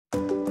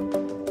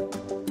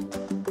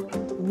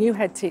new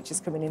head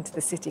teachers coming into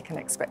the city can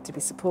expect to be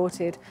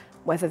supported,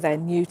 whether they're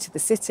new to the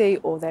city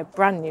or they're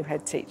brand new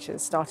head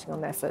teachers starting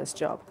on their first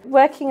job.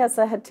 Working as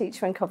a head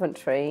teacher in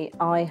Coventry,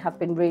 I have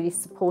been really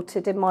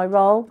supported in my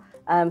role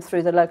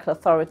through the local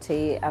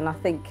authority, and I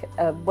think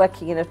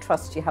working in a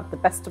trust you have the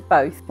best of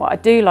both. What I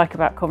do like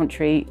about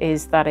Coventry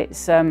is that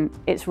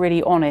it's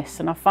really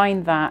honest, and I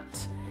find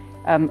that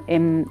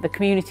in the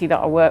community that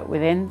I work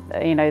within,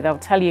 they'll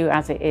tell you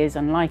as it is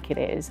and like it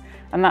is,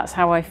 and that's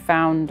how I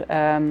found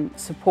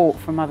support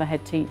from other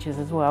head teachers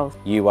as well.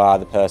 You are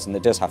the person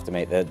that does have to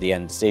make the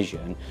end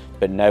decision,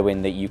 but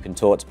knowing that you can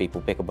talk to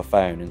people, pick up a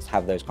phone and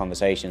have those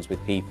conversations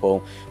with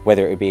people,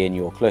 whether it be in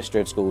your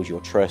cluster of schools,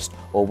 your trust,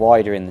 or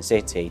wider in the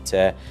city,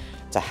 to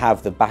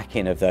have the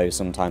backing of those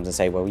sometimes and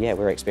say, well, yeah,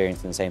 we're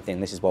experiencing the same thing,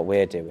 this is what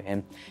we're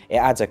doing. It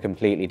adds a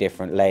completely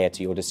different layer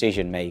to your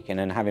decision making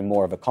and having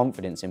more of a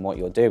confidence in what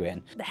you're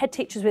doing. The head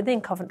teachers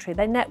within Coventry,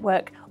 they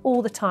network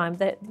all the time.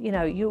 That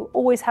you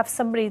always have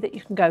somebody that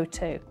you can go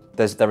to.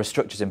 There are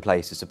structures in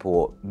place to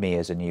support me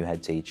as a new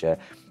head teacher.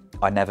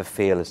 I never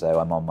feel as though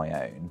I'm on my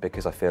own,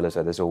 because I feel as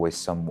though there's always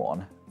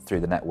someone through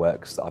the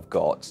networks that I've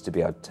got to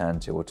be able to turn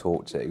to or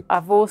talk to.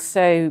 I've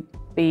also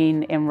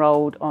been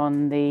enrolled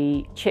on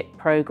the CHIP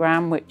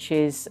programme, which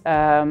is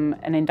an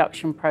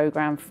induction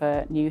programme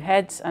for new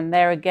heads, and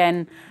there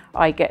again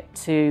I get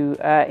to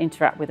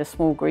interact with a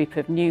small group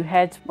of new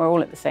heads. We're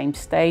all at the same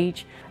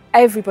stage.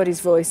 Everybody's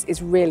voice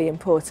is really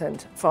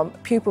important, from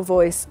pupil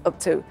voice up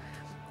to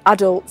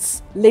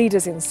adults,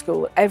 leaders in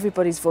school.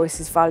 Everybody's voice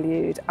is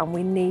valued, and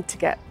we need to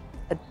get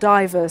a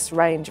diverse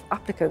range of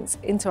applicants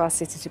into our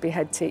city to be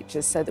head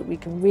teachers so that we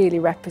can really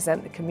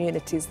represent the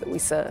communities that we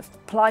serve.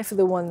 Apply for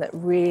the one that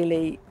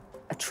really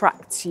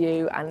attracts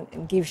you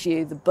and gives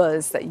you the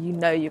buzz that you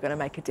know you're going to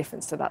make a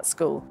difference to that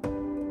school.